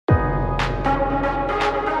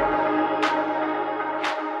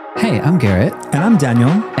Hey, I'm Garrett. And I'm Daniel.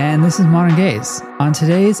 And this is Modern Gaze. On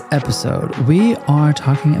today's episode, we are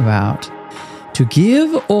talking about to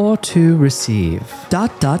give or to receive. ...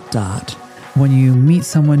 When you meet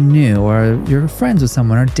someone new or you're friends with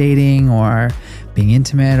someone or dating or being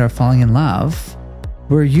intimate or falling in love,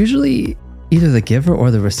 we're usually either the giver or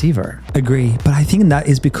the receiver. Agree. But I think that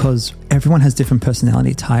is because everyone has different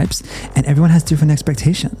personality types and everyone has different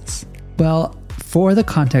expectations. Well, for the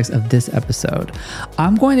context of this episode,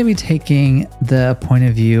 I'm going to be taking the point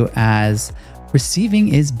of view as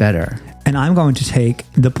receiving is better. And I'm going to take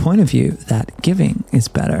the point of view that giving is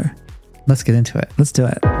better. Let's get into it. Let's do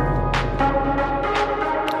it.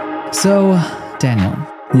 So, Daniel.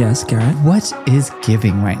 Yes, Garrett? What is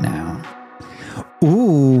giving right now?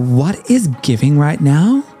 Ooh, what is giving right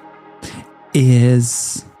now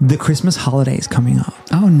is the Christmas holidays coming up.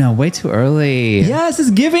 Oh no, way too early. Yes,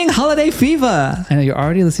 it's giving holiday fever. I know you're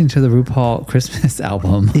already listening to the RuPaul Christmas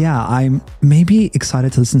album. Yeah, I'm maybe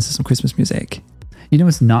excited to listen to some Christmas music. You know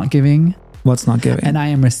what's not giving? What's not giving? And I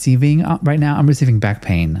am receiving, right now, I'm receiving back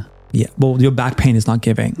pain. Yeah, well, your back pain is not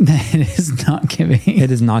giving. It is not giving.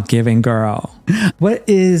 It is not giving, girl. What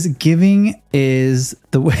is giving is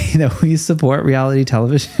the way that we support reality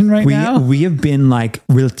television now. We have been like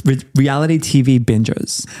reality TV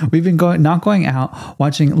bingers. We've been not going out,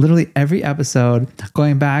 watching literally every episode,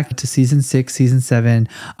 going back to season 6, season 7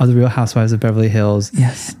 of The Real Housewives of Beverly Hills.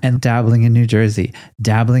 Yes. And dabbling in New Jersey,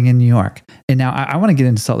 dabbling in New York. And now I want to get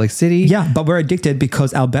into Salt Lake City. Yeah, but we're addicted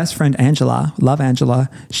because our best friend Angela, love Angela,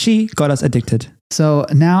 she got us addicted. So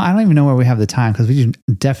now I don't even know where we have the time because we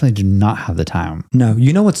definitely do not have the time. No,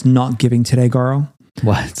 you know what's not giving today, girl?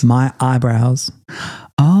 What? My eyebrows.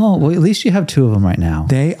 Oh, well, at least you have 2 of them right now.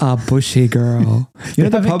 They are bushy, girl. You know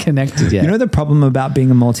they haven't connected yet. You know the problem about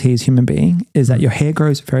being a Maltese human being is that your hair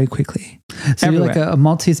grows very quickly. So everywhere. You're like a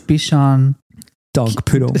Maltese Bichon dog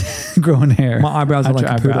poodle. Growing hair. My eyebrows are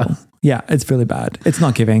like a poodle. Yeah, it's really bad. It's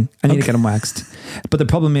not giving. I need to get them waxed. But the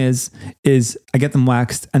problem is I get them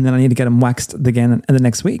waxed and then I need to get them waxed again the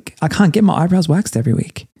next week. I can't get my eyebrows waxed every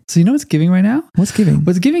week. So you know what's giving right now? What's giving?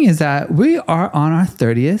 What's giving is that we are on our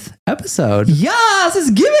 30th episode. Yes, it's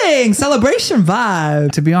giving. Celebration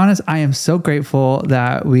vibe. To be honest, I am so grateful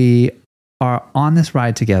that we are on this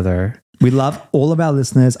ride together. We love all of our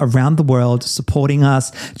listeners around the world supporting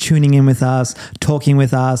us, tuning in with us, talking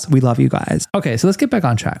with us. We love you guys. Okay, so let's get back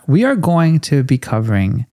on track. We are going to be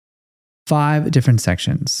covering 5 different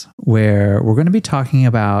sections where we're going to be talking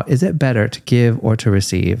about, is it better to give or to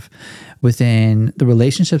receive within the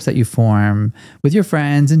relationships that you form with your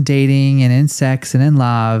friends and dating and in sex and in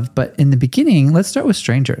love. But in the beginning, let's start with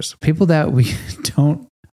strangers, people that we don't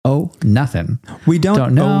owe nothing. We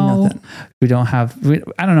don't know owe nothing. We don't have,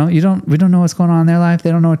 I don't know. We don't know what's going on in their life. They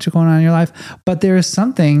don't know what's going on in your life, but there is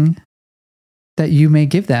something that you may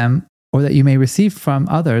give them or that you may receive from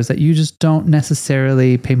others that you just don't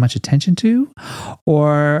necessarily pay much attention to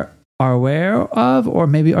or are aware of, or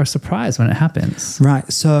maybe are surprised when it happens.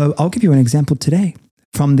 Right. So I'll give you an example today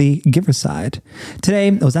from the giver side. Today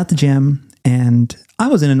I was at the gym and I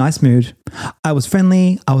was in a nice mood. I was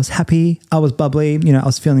friendly. I was happy. I was bubbly. You know, I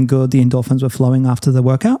was feeling good. The endorphins were flowing after the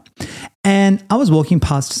workout. And I was walking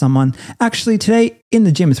past someone. Actually, today in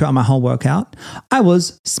the gym throughout my whole workout, I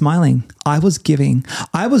was smiling. I was giving.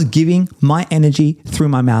 I was giving my energy through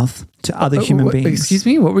my mouth to other human beings. Excuse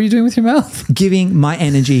me? What were you doing with your mouth? Giving my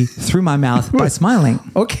energy through my mouth by smiling.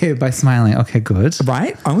 Okay, by smiling. Okay, good.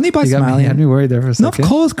 Right? Only by smiling. You had me worried there for a second. No, of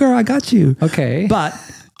course, girl. I got you. Okay. But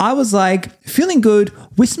I was like feeling good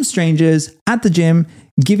with some strangers at the gym,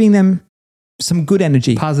 giving them some good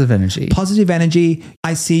energy. Positive energy. Positive energy.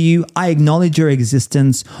 I see you. I acknowledge your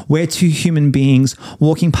existence. We're 2 human beings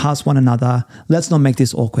walking past one another. Let's not make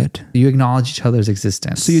this awkward. You acknowledge each other's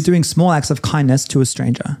existence. So you're doing small acts of kindness to a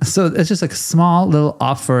stranger. So it's just like a small little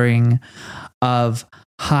offering of,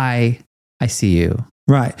 hi, I see you.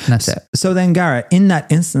 Right. And that's it. So then, Garrett, in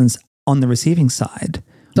that instance, on the receiving side,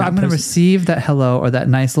 so I'm going to receive that hello or that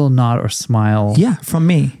nice little nod or smile. Yeah, from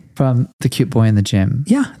me. From the cute boy in the gym.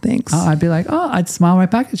 Yeah, thanks. I'd be like, I'd smile right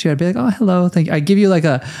back at you. I'd be like, hello, thank you. I give you like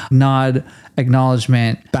a nod,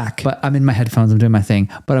 acknowledgement. Back. But I'm in my headphones, I'm doing my thing,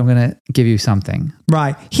 but I'm going to give you something.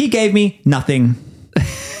 Right. He gave me nothing.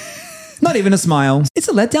 Not even a smile. It's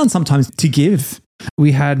a letdown sometimes to give.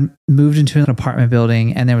 We had moved into an apartment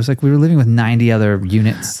building and there was like, we were living with 90 other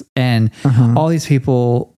units and all these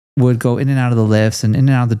people would go in and out of the lifts and in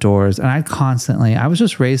and out of the doors. And I was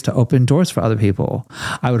just raised to open doors for other people.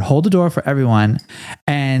 I would hold the door for everyone.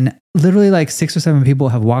 And literally like 6 or 7 people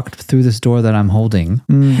have walked through this door that I'm holding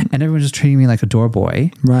and everyone's just treating me like a door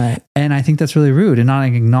boy. Right. And I think that's really rude and not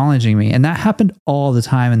acknowledging me. And that happened all the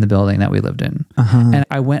time in the building that we lived in. And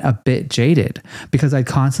I went a bit jaded because I'd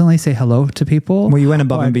constantly say hello to people. Well, you went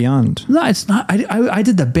above and beyond. No, it's not. I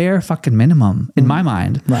did the bare fucking minimum in my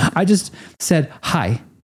mind. Right. I just said hi.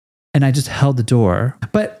 And I just held the door.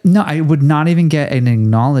 But no, I would not even get an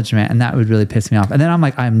acknowledgement. And that would really piss me off. And then I'm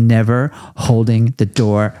like, I'm never holding the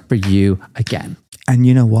door for you again. And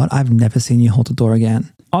you know what? I've never seen you hold the door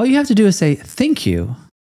again. All you have to do is say, thank you.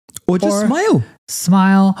 Or just smile.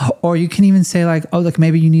 Smile. Or you can even say like, oh, like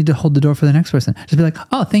maybe you need to hold the door for the next person. Just be like,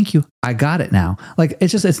 oh, thank you. I got it now. Like,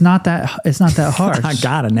 it's not that hard. I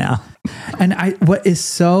got it now. And what is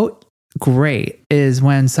so great is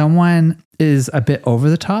when someone is a bit over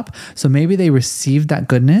the top. So maybe they received that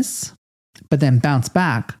goodness, but then bounce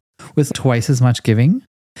back with twice as much giving.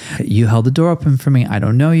 You held the door open for me. I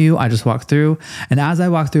don't know you. I just walked through. And as I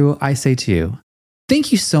walk through, I say to you,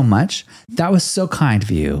 thank you so much. That was so kind of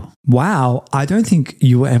you. Wow. I don't think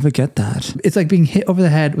you will ever get that. It's like being hit over the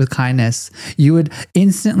head with kindness. You would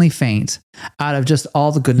instantly faint out of just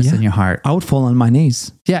all the goodness in your heart. I would fall on my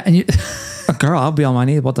knees. Yeah. And you, girl, I'll be on my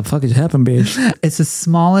knees. What the fuck is happening, bitch? It's the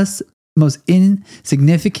smallest, most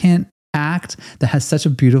insignificant act that has such a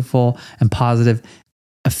beautiful and positive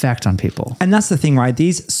effect on people. And that's the thing, right?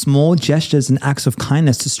 These small gestures and acts of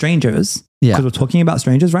kindness to strangers, because we're talking about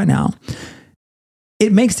strangers right now,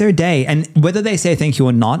 it makes their day. And whether they say thank you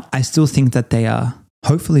or not, I still think that they are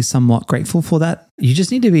hopefully somewhat grateful for that. You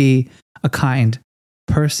just need to be a kind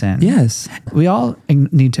person. Yes. We all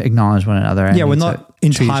need to acknowledge one another. And we're not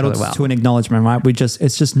entitled to an acknowledgement, right?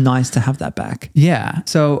 It's just nice to have that back. Yeah.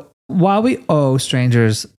 So while we owe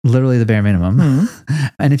strangers literally the bare minimum,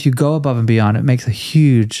 and if you go above and beyond, it makes a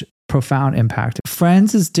huge, profound impact.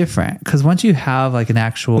 Friends is different because once you have like an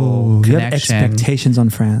actual connection, you have expectations on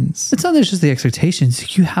friends. It's not just the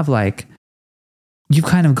expectations. You have like, you've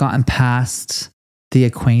kind of gotten past the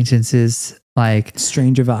acquaintances, like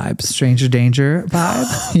stranger vibes, stranger danger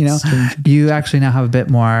vibe. You know, you actually now have a bit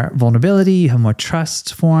more vulnerability. You have more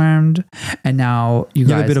trust formed, and now you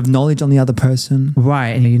have a bit of knowledge on the other person, right?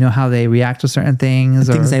 And you know how they react to certain things,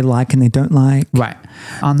 things they like and they don't like, right?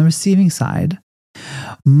 On the receiving side,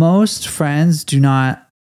 most friends do not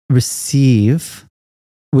receive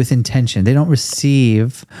with intention. They don't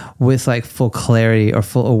receive with like full clarity or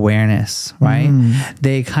full awareness, right?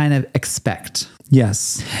 They kind of expect.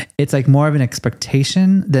 Yes. It's like more of an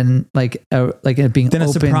expectation than like it being then open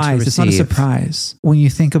a surprise. to receive. It's not a surprise. When you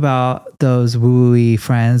think about those woo-y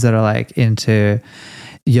friends that are like into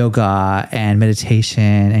yoga and meditation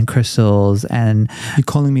and crystals and... You're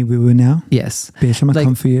calling me woo-woo now? Yes. Bitch, I'm going to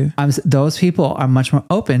come for you. Those people are much more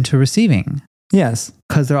open to receiving. Yes.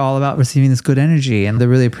 Because they're all about receiving this good energy and they're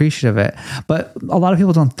really appreciative of it. But a lot of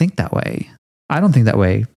people don't think that way. I don't think that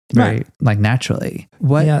way. Very like naturally.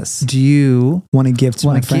 What do you want to give to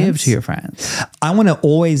my friends? Give to your friends? I want to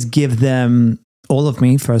always give them all of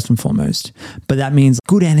me first and foremost. But that means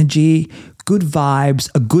good energy, good vibes,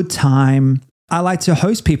 a good time. I like to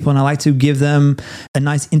host people and I like to give them a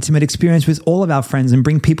nice intimate experience with all of our friends and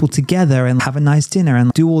bring people together and have a nice dinner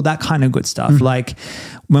and do all that kind of good stuff. Like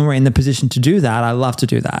when we're in the position to do that, I love to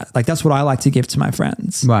do that. Like that's what I like to give to my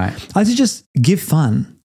friends. Right. I like to just give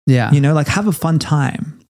fun. Yeah. You know, like have a fun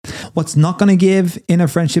time. What's not going to give in a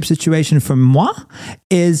friendship situation for moi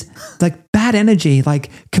is like bad energy, like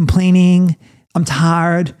complaining, I'm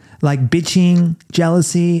tired, like bitching,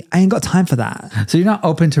 jealousy. I ain't got time for that. So you're not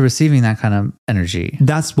open to receiving that kind of energy.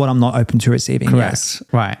 That's what I'm not open to receiving. Correct. Yes.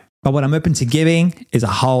 Right. But what I'm open to giving is a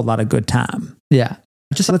whole lot of good time. Yeah.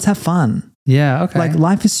 Just let's have fun. Yeah. Okay. Like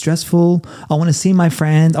life is stressful. I want to see my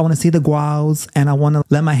friends. I want to see the guals and I want to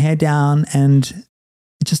let my hair down and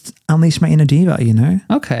just unleash my inner diva, you know?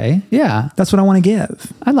 Okay. Yeah. That's what I want to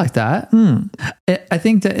give. I like that. I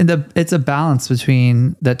think that it's a balance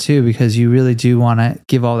between that too, because you really do want to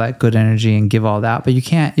give all that good energy and give all that, but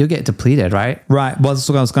you'll get depleted, right? Right. Well, that's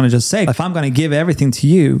what I was going to just say. If I'm going to give everything to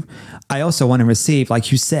you, I also want to receive,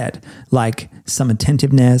 like you said, like some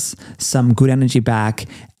attentiveness, some good energy back,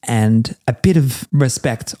 and a bit of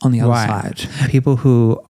respect on the other side. People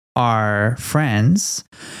who are friends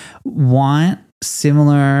want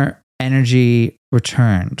similar energy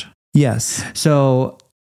returned. Yes. So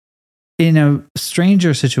in a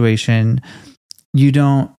stranger situation, you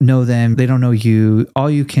don't know them, they don't know you. All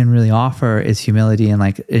you can really offer is humility and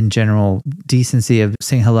like in general decency of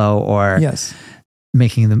saying hello or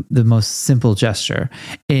making the most simple gesture.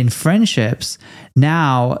 In friendships,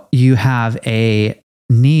 now you have a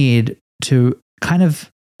need to kind of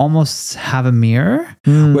almost have a mirror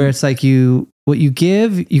where it's like what you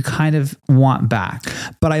give, you kind of want back.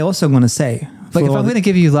 But I also want to say, like if I'm going to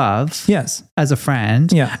give you love, yes, as a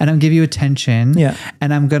friend, yeah, and I'm give you attention, yeah,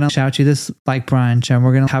 and I'm going to shout you this bike brunch, and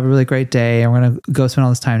we're going to have a really great day, and we're going to go spend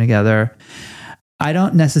all this time together. I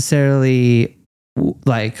don't necessarily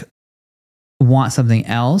like want something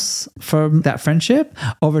else from that friendship.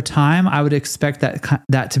 Over time, I would expect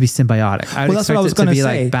that to be symbiotic. I would that's what I was expect it to be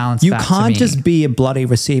say. Like balanced. You back can't to me. just be a bloody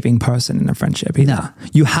receiving person in a friendship either. No.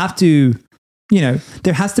 You have to,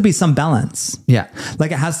 there has to be some balance. Yeah.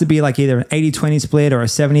 Like it has to be like either an 80-20 split or a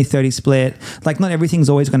 70-30 split. Like not everything's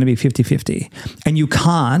always going to be 50-50. And you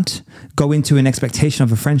can't go into an expectation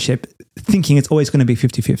of a friendship thinking it's always going to be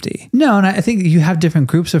 50-50. No, and I think you have different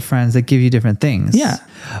groups of friends that give you different things. Yeah.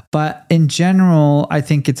 But in general, I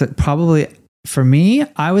think it's probably, for me,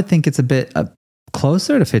 I would think it's a bit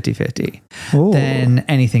closer to 50-50 than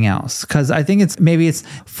anything else. Because I think it's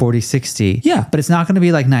 40-60. Yeah. But it's not going to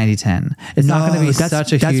be like 90-10. It's not going to be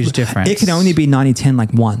such a huge difference. It can only be 90-10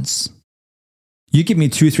 like once. You give me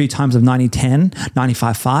 2-3 times of 90-10,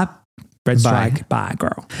 95-5, red strike, bye,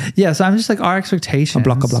 girl. Yeah, so I'm just like, our expectations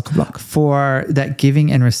a block. for that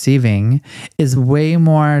giving and receiving is way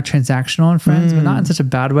more transactional in friends, but not in such a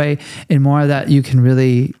bad way, in more that you can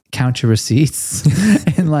really count your receipts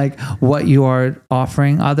and like what you are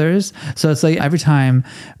offering others. So it's like every time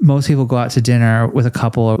most people go out to dinner with a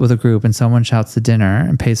couple or with a group and someone shouts to dinner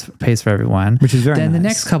and pays for everyone, which is very then nice. The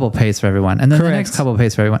next couple pays for everyone, and then the next couple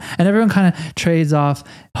pays for everyone, and everyone kind of trades off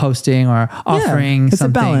hosting or offering it's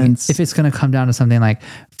something. A balance. If it's going to come down to something like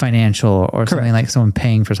financial or something like someone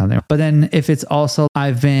paying for something. But then if it's also,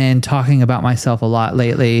 I've been talking about myself a lot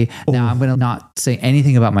lately. Now I'm going to not say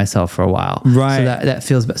anything about myself for a while. Right. So that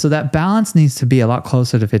feels, so that balance needs to be a lot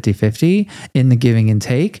closer to 50-50 in the giving and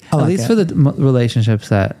take, at least for the relationships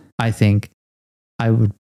that I think I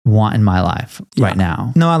would want in my life right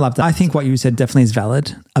now. No, I love that. I think what you said definitely is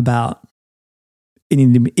valid about it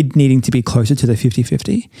needing to be closer to the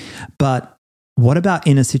 50-50. But what about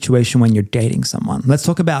in a situation when you're dating someone? Let's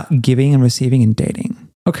talk about giving and receiving in dating.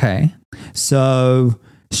 Okay. So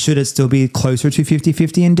should it still be closer to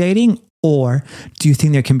 50-50 in dating? Or do you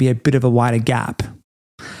think there can be a bit of a wider gap?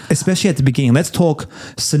 Especially at the beginning. Let's talk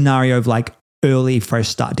scenario of like early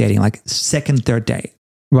first start dating, like second, third date.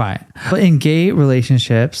 Right. But in gay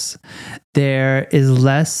relationships, there is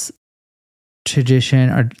less tradition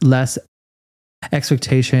or less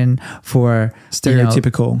expectation for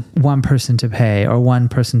stereotypical one person to pay or one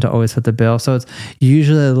person to always foot the bill. So it's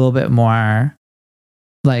usually a little bit more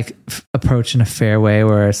like approach in a fair way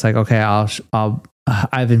where it's like, okay,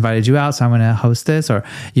 I've invited you out, so I'm going to host this, or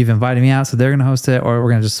you've invited me out, so they're going to host it, or we're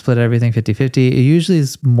going to just split everything 50-50. It usually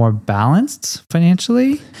is more balanced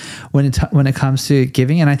financially when it comes to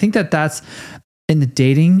giving. And I think that's in the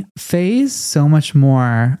dating phase so much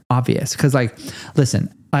more obvious. Because like,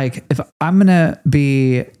 listen, like if I'm going to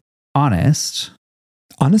be honest.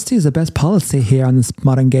 Honesty is the best policy here on this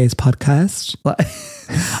Modern Gays podcast.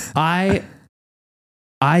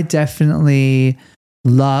 I definitely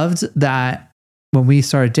loved that when we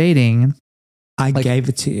started dating, I gave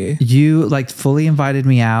it to you. You like fully invited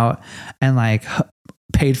me out and like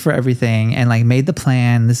paid for everything and like made the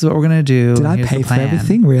plan. This is what we're going to do. Did I pay for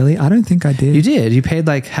everything? Really? I don't think I did. You did. You paid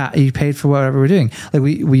like you paid for whatever we're doing. Like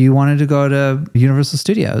you wanted to go to Universal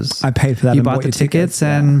Studios. I paid for that. You bought the tickets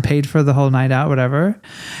and paid for the whole night out, whatever.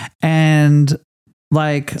 And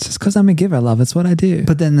like, it's just because I'm a giver, love. It's what I do.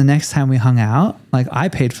 But then the next time we hung out, like I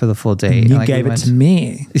paid for the full date. And you gave it to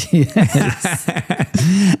me. Yes.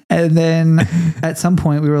 And then at some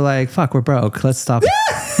point we were like, fuck, we're broke. Let's stop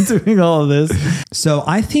doing all of this. So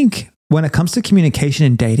I think when it comes to communication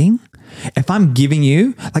and dating, if I'm giving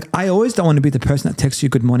you, like, I always don't want to be the person that texts you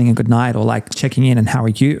good morning and good night or like checking in and how are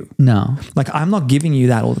you? No. Like, I'm not giving you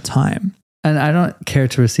that all the time. And I don't care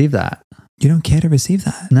to receive that. You don't care to receive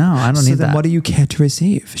that? No, I don't need that. So then what do you care to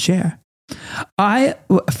receive? Share.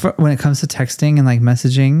 When it comes to texting and like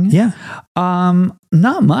messaging,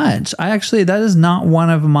 not much. That is not one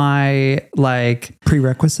of my like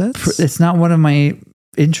prerequisites. It's not one of my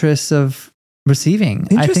interests of receiving.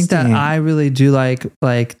 I think that I really do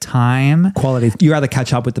like time quality. You rather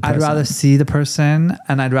catch up with the person. I'd rather see the person,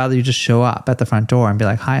 and I'd rather you just show up at the front door and be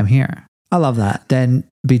like, "Hi, I'm here." I love that. Than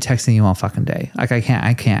be texting you all fucking day. Like I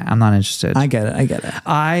can't. I'm not interested. I get it.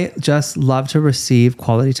 I just love to receive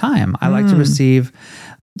quality time. I like to receive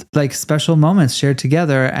like special moments shared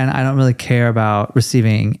together, and I don't really care about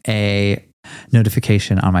receiving a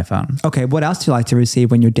notification on my phone. Okay, what else do you like to receive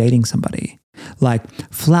when you're dating somebody? Like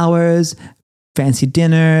flowers, fancy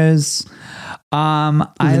dinners,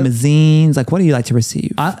 limousines. Like, what do you like to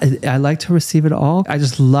receive? I like to receive it all. I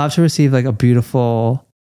just love to receive like a beautiful,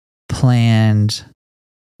 planned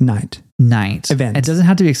night event. It doesn't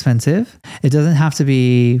have to be expensive. It doesn't have to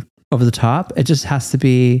be over the top. It just has to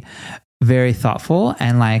be very thoughtful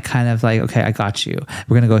and like kind of like, okay, I got you.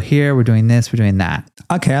 We're going to go here. We're doing this. We're doing that.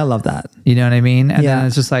 Okay. I love that. You know what I mean? And then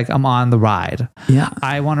it's just like, I'm on the ride. Yeah.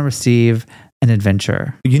 I want to receive an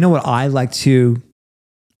adventure. You know what I like to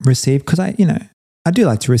receive? Because I do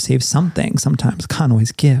like to receive something sometimes. Can't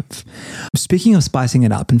always give. Speaking of spicing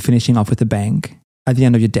it up and finishing off with a bang at the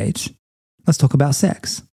end of your date, let's talk about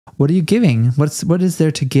sex. What are you giving? What is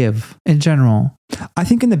there to give in general? I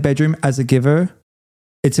think in the bedroom as a giver,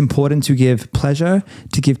 it's important to give pleasure,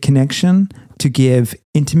 to give connection, to give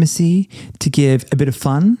intimacy, to give a bit of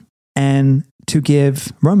fun, and to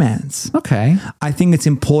give romance. Okay. I think it's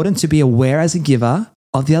important to be aware as a giver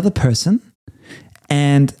of the other person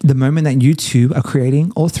and the moment that you two are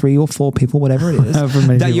creating, or 3 or 4 people, whatever it is,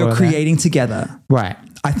 that you're creating together. Right.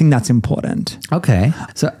 I think that's important. Okay.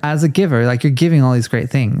 So as a giver, like you're giving all these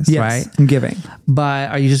great things, yes, right? I'm giving.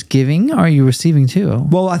 But are you just giving or are you receiving too?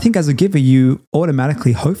 Well, I think as a giver, you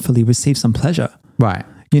automatically, hopefully receive some pleasure. Right.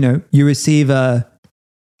 You receive a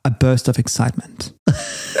burst of excitement.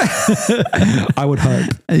 I would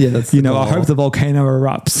hope. Yeah, that's I hope the volcano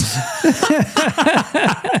erupts.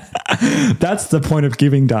 That's the point of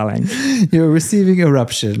giving, darling. You're receiving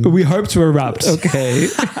eruption. We hope to erupt. Okay.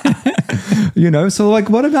 So like,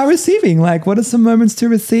 what about receiving? Like, what are some moments to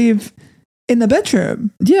receive in the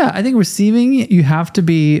bedroom? Yeah, I think receiving, you have to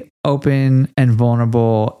be open and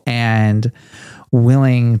vulnerable and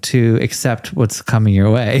willing to accept what's coming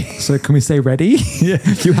your way. So can we say ready? Yeah.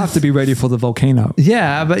 You have to be ready for the volcano.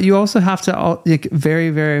 Yeah, but you also have to like, very,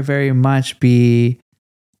 very, very much be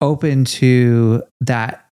open to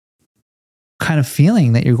that kind of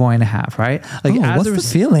feeling that you're going to have, right? Like, what's the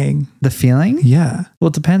feeling? The feeling? Yeah. Well,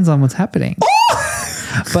 it depends on what's happening.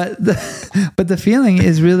 But the feeling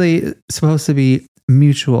is really supposed to be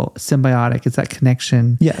mutual, symbiotic. It's that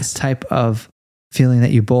connection type of feeling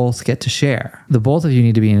that you both get to share. The both of you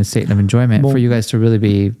need to be in a state of enjoyment for you guys to really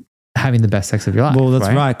be having the best sex of your life. Well, that's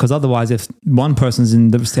right. Because otherwise, if one person's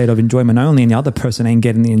in the state of enjoyment only and the other person ain't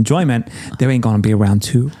getting the enjoyment, they ain't going to be around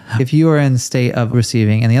too. If you are in the state of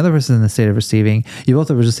receiving and the other person is in the state of receiving, you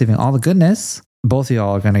both are receiving all the goodness, both of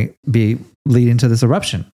y'all are going to be leading to this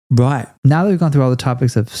eruption. Right. Now that we've gone through all the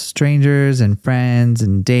topics of strangers and friends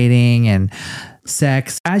and dating and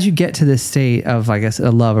sex, as you get to this state of, I guess,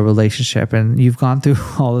 a love, a relationship, and you've gone through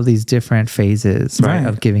all of these different phases right,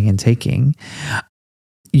 of giving and taking,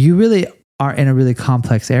 you really are in a really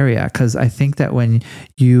complex area, because I think that when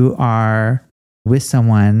you are with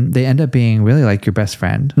someone, they end up being really like your best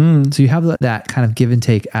friend. So you have that kind of give and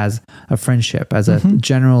take as a friendship, as a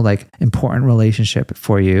general, like, important relationship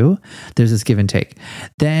for you. There's this give and take.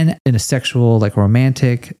 Then in a sexual, like,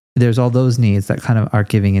 romantic, there's all those needs that kind of are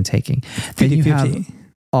giving and taking. Then you have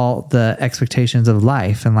all the expectations of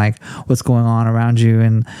life and like what's going on around you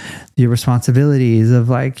and your responsibilities of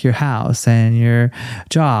like your house and your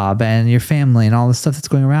job and your family and all the stuff that's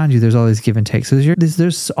going around you. There's all these give and takes. So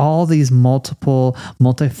there's all these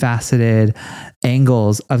multifaceted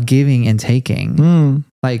angles of giving and taking.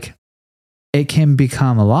 Like, it can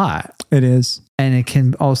become a lot. It is. And it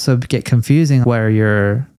can also get confusing where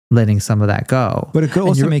you're letting some of that go. But it could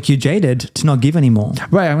also make you jaded to not give anymore.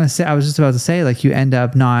 Right. I was just about to say, like, you end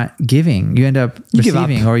up not giving, you end up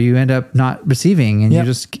receiving, or you end up not receiving, and you're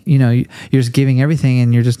just, you're just giving everything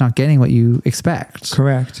and you're just not getting what you expect.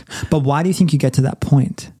 Correct. But why do you think you get to that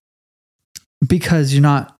point? Because you're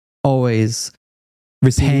not always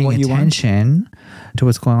paying attention to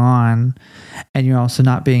what's going on, and you're also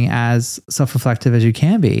not being as self-reflective as you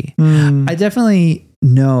can be. I definitely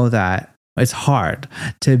know that it's hard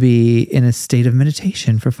to be in a state of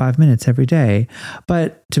meditation for 5 minutes every day.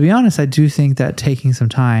 But to be honest, I do think that taking some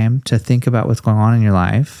time to think about what's going on in your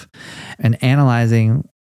life and analyzing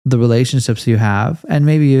the relationships you have, and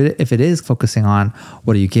maybe if it is focusing on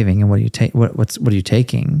what are you giving and what are you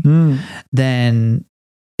taking, then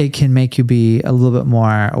it can make you be a little bit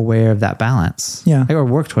more aware of that balance. Yeah. Or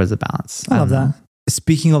work towards the balance. I love that.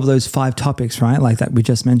 Speaking of those 5 topics, right? Like that we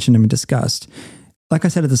just mentioned and we discussed. Like I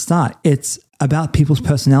said at the start, it's about people's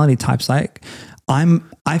personality types. Like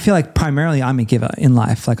I feel like primarily I'm a giver in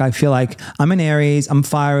life. Like I feel like I'm an Aries, I'm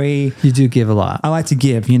fiery. You do give a lot. I like to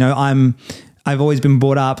give, I've always been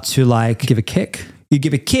brought up to like give a kick. You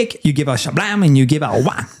give a kick, you give a shablam, and you give a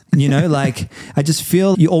wah. Like I just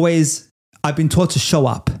feel I've been taught to show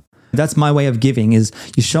up That's my way of giving is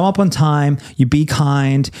you show up on time, you be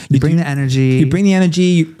kind, You bring the energy. You bring the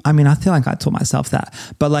energy. I mean, I feel like I taught myself that,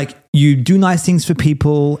 but like you do nice things for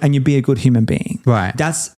people and you be a good human being. Right.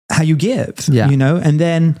 That's how you give, Yeah. you know? And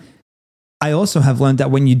then I also have learned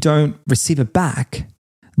that when you don't receive it back,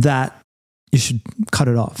 that you should cut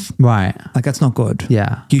it off. Right. Like that's not good.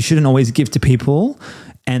 Yeah. You shouldn't always give to people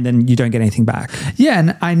and then you don't get anything back. Yeah.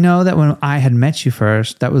 And I know that when I had met you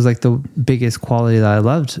first, that was like the biggest quality that I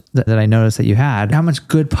loved that I noticed that you had. How much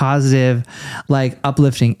good, positive, like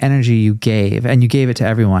uplifting energy you gave. And you gave it to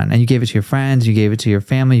everyone. And you gave it to your friends. You gave it to your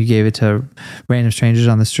family. You gave it to random strangers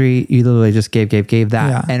on the street. You literally just gave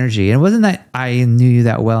that energy. And it wasn't that I knew you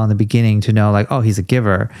that well in the beginning to know like, oh, he's a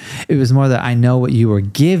giver. It was more that I know what you were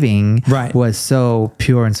giving was so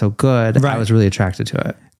pure and so good. I was really attracted to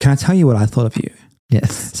it. Can I tell you what I thought of you?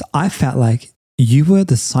 Yes. So I felt like you were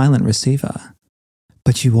the silent receiver,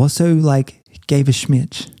 but you also like gave a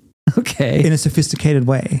schmitch. Okay. In a sophisticated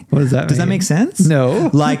way. What does that mean? Does that make sense? No.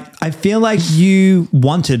 Like, I feel like you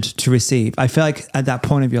wanted to receive. I feel like at that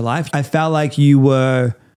point of your life, I felt like you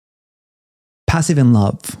were passive in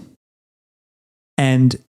love.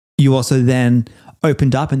 And you also then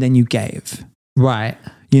opened up and then you gave. Right.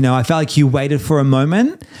 You know, I felt like you waited for a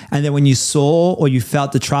moment and then when you saw or you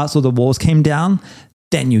felt the trust or the walls came down,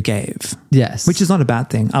 then you gave. Yes. Which is not a bad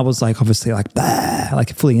thing. I was like, obviously like, bah,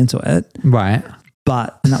 like fully into it. Right.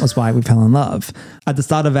 And that was why we fell in love. At the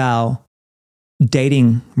start of our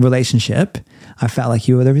dating relationship, I felt like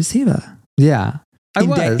you were the receiver. Yeah.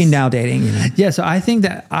 In now dating, you know. Yeah. So I think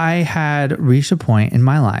that I had reached a point in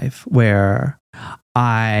my life where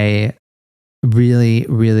I really,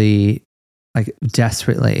 really like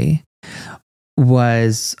desperately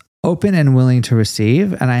was open and willing to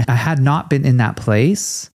receive. And I had not been in that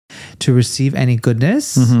place to receive any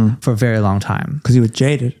goodness for a very long time. Because you were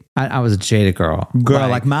jaded. I was a jaded girl.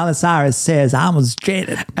 Like Miley Cyrus says, I was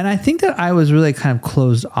jaded. And I think that I was really kind of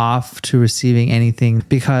closed off to receiving anything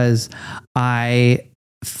because I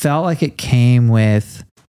felt like it came with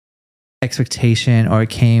expectation or it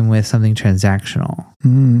came with something transactional.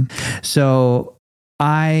 So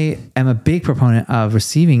I am a big proponent of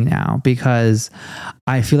receiving now because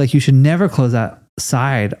I feel like you should never close that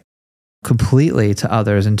side completely to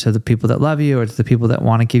others and to the people that love you or to the people that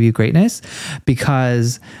want to give you greatness,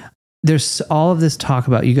 because there's all of this talk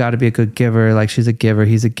about you got to be a good giver, like she's a giver,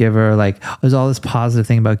 he's a giver, like there's all this positive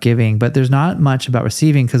thing about giving, but there's not much about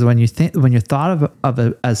receiving, because when you're thought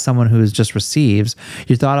of as someone who is just receives,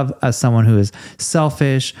 you're thought of as someone who is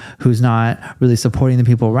selfish, who's not really supporting the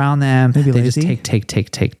people around them. Maybe they lazy. just take,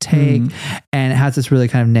 and it has this really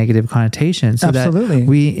kind of negative connotation. So Absolutely. that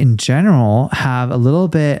we in general have a little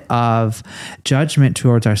bit of judgment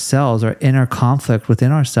towards ourselves or inner conflict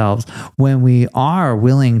within ourselves when we are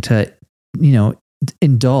willing to, you know,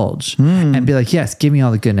 indulge and be like, yes, give me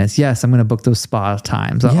all the goodness. Yes, I'm going to book those spa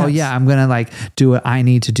times. Yes. Oh yeah, I'm going to like do what I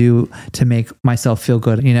need to do to make myself feel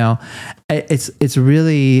good. You know, it's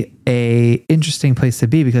really a interesting place to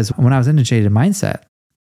be, because when I was in a jaded mindset,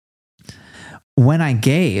 when I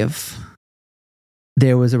gave,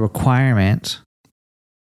 there was a requirement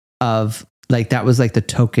of like, that was like the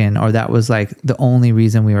token, or that was like the only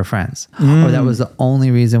reason we were friends, or that was the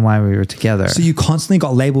only reason why we were together. So you constantly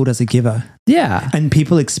got labeled as a giver. Yeah. And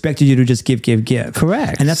people expected you to just give.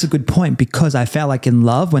 Correct. And that's a good point, because I felt like in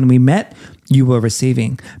love, when we met, you were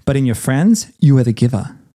receiving, but in your friends, you were the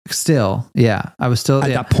giver. Still. Yeah. I was still At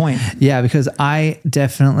that point. Yeah. Because I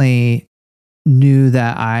definitely knew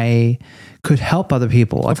that I could help other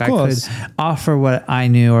people. Like I could offer what I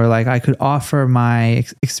knew, or like I could offer my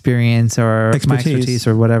experience or my expertise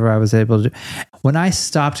or whatever I was able to do. When I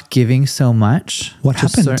stopped giving so much to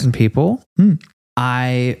certain people,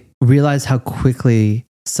 I realized how quickly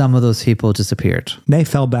some of those people disappeared. They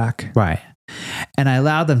fell back. Right. And I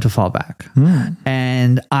allowed them to fall back.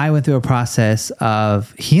 And I went through a process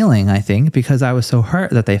of healing, I think, because I was so hurt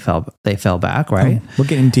that they fell back, right? Oh, we're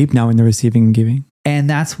getting deep now in the receiving and giving. And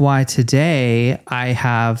that's why today I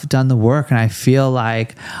have done the work, and I feel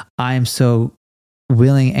like I'm so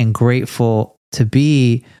willing and grateful to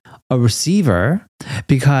be a receiver,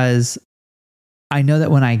 because I know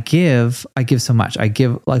that when I give so much. I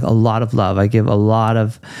give like a lot of love. I give a lot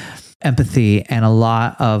of empathy and a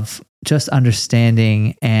lot of just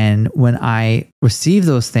understanding. And when I receive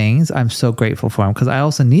those things, I'm so grateful for them, because I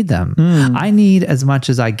also need them. I need as much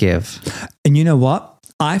as I give. And you know what?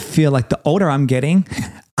 I feel like the older I'm getting,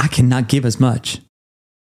 I cannot give as much.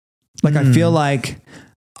 Like I feel like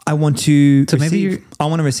I want to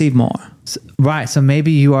receive more. Right. So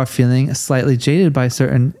maybe you are feeling slightly jaded by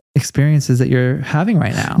certain experiences that you're having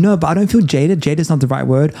right now. No, but I don't feel jaded. Jaded is not the right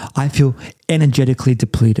word. I feel energetically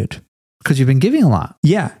depleted. Because you've been giving a lot.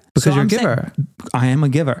 Yeah. Because you're a giver. I am a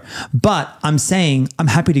giver. But I'm saying I'm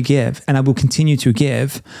happy to give and I will continue to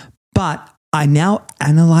give. But I now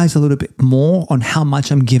analyze a little bit more on how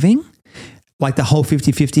much I'm giving. Like the whole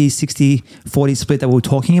 50-50, 60-40 split that we were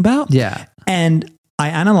talking about. Yeah. And I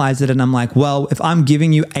analyze it and I'm like, well, if I'm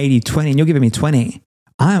giving you 80-20 and you're giving me 20,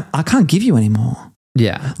 I can't give you anymore.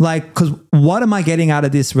 Yeah. Like, because what am I getting out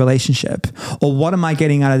of this relationship? Or what am I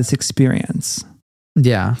getting out of this experience?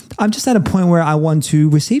 Yeah. I'm just at a point where I want to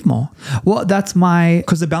receive more. Well, that's my...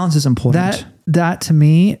 Because the balance is important. That to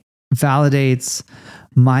me validates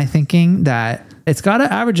my thinking that it's got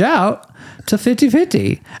to average out to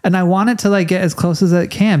 50-50. And I want it to like get as close as it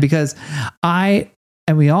can because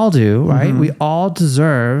and we all do, right? Mm-hmm. We all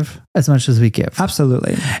deserve as much as we give.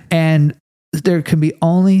 Absolutely. And there can be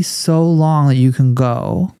only so long that you can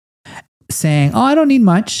go saying, oh, I don't need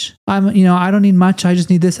much. I don't need much. I just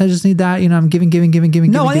need this. I just need that. I'm giving.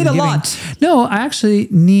 No, I need a lot. No, I actually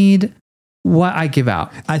need what I give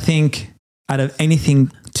out. I think out of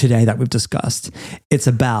anything today that we've discussed, it's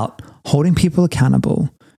about holding people accountable,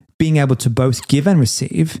 being able to both give and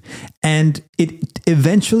receive, and it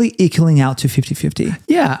eventually equaling out to 50-50.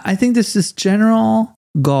 Yeah, I think there's this general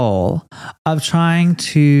goal of trying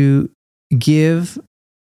to give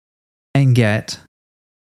and get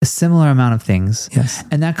a similar amount of things. Yes.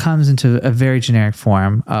 And that comes into a very generic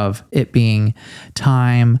form of it being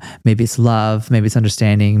time, maybe it's love, maybe it's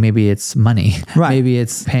understanding, maybe it's money, right. Maybe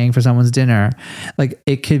it's paying for someone's dinner. Like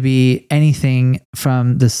it could be anything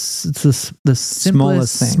from the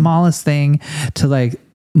smallest thing to like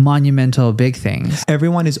monumental big things.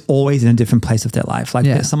 Everyone is always in a different place of their life.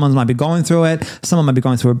 Like someone might be going through it. Someone might be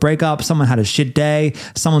going through a breakup. Someone had a shit day.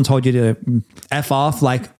 Someone told you to F off.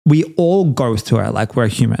 Like we all go through it. Like we're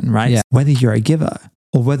human, right? Yeah. Whether you're a giver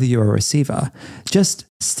or whether you're a receiver, just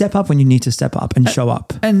step up when you need to step up and show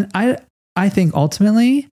up. And I think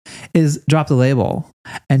ultimately is drop the label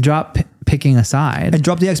and drop picking a side. And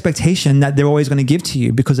drop the expectation that they're always going to give to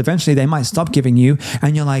you because eventually they might stop giving you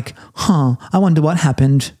and you're like, I wonder what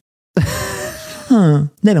happened. They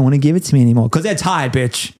don't want to give it to me anymore because they're tired,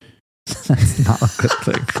 bitch. That's not a good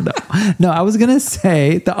thing. No, I was going to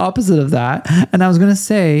say the opposite of that. And I was going to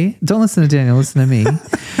say, don't listen to Daniel, listen to me,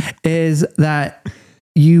 is that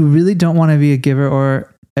you really don't want to be a giver or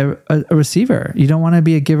a receiver. You don't want to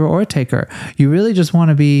be a giver or a taker. You really just want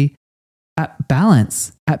to be at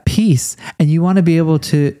balance, at peace, and you want to be able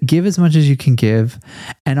to give as much as you can give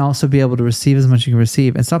and also be able to receive as much as you can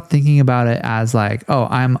receive, and stop thinking about it as like, oh,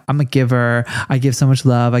 I'm a giver. I give so much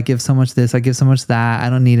love. I give so much this. I give so much that. I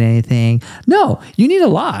don't need anything. No, you need a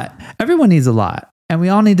lot. Everyone needs a lot. And we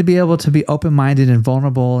all need to be able to be open-minded and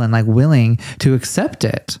vulnerable and like willing to accept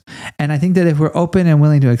it. And I think that if we're open and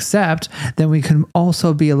willing to accept, then we can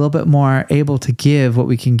also be a little bit more able to give what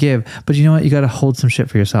we can give. But you know what? You got to hold some shit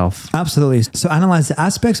for yourself. Absolutely. So analyze the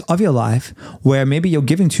aspects of your life where maybe you're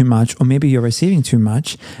giving too much or maybe you're receiving too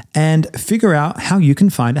much and figure out how you can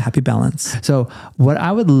find a happy balance. So what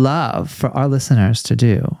I would love for our listeners to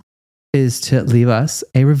do is to leave us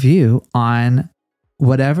a review on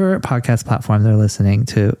whatever podcast platform they're listening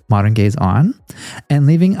to Modern Gaze on, and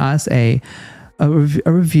leaving us a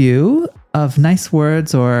review of nice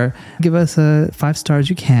words, or give us 5 stars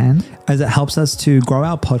you can, as it helps us to grow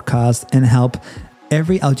our podcast and help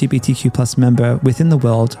every LGBTQ plus member within the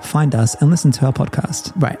world find us and listen to our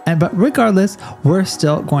podcast. Right. But regardless, we're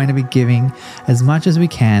still going to be giving as much as we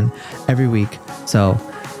can every week. So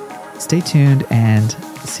stay tuned and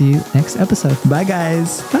see you next episode. Bye,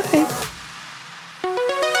 guys. Bye.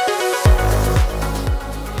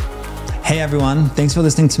 Hey everyone, thanks for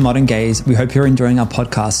listening to Modern Gaze. We hope you're enjoying our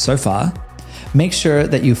podcast so far. Make sure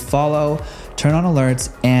that you follow, turn on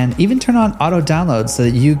alerts, and even turn on auto downloads so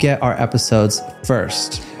that you get our episodes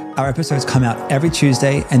first. Our episodes come out every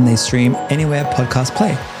Tuesday and they stream anywhere podcasts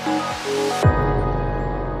play.